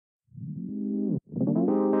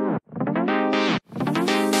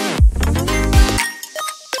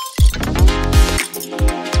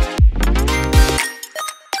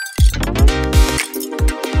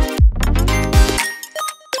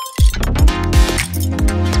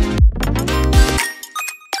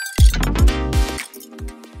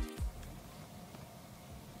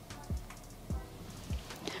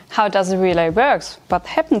How does a relay work? What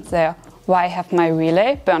happens there? Why have my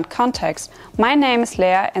relay burnt contacts? My name is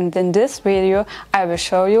Lea, and in this video I will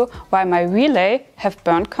show you why my relay have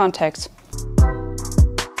burnt contacts.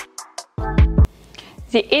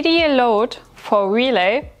 The ideal load for a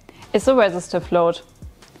relay is a resistive load.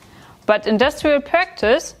 But in industrial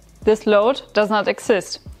practice, this load does not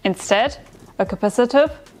exist. Instead, a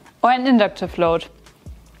capacitive or an inductive load.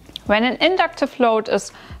 When an inductive load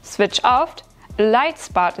is switched off, a light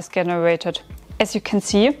spark is generated, as you can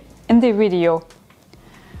see in the video.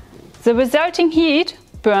 The resulting heat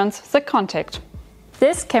burns the contact.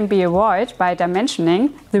 This can be avoided by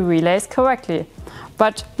dimensioning the relays correctly.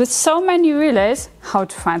 But with so many relays, how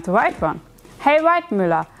to find the right one? Hey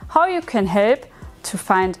Weidmuller, how you can help to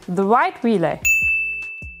find the right relay?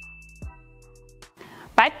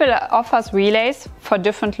 Weidmuller offers relays for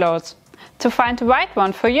different loads. To find the right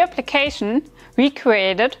one for your application, we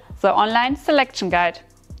created the online selection guide.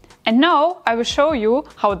 And now I will show you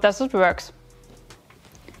how does it works.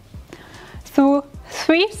 Through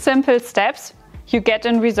 3 simple steps you get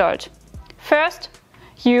a result. First,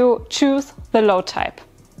 you choose the load type,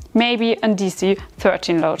 maybe a DC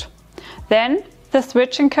 13 load. Then the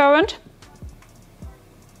switching current.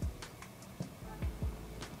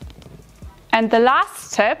 And the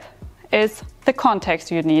last step is the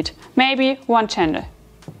contacts you need, maybe 1 channel.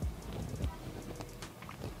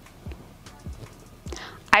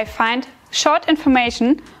 I find short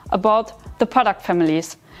information about the product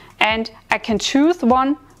families and I can choose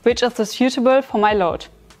one which is suitable for my load.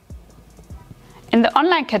 In the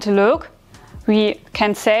online catalog we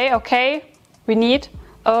can say, okay, we need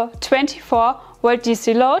a 24-volt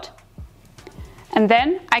DC load, and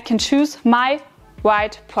then I can choose my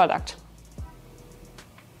right product.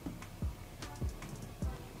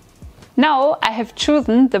 Now I have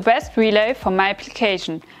chosen the best relay for my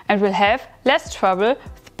application and will have less trouble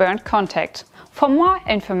with burnt contact. For more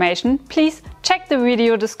information, please check the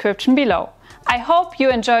video description below. I hope you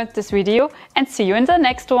enjoyed this video and see you in the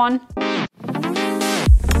next one.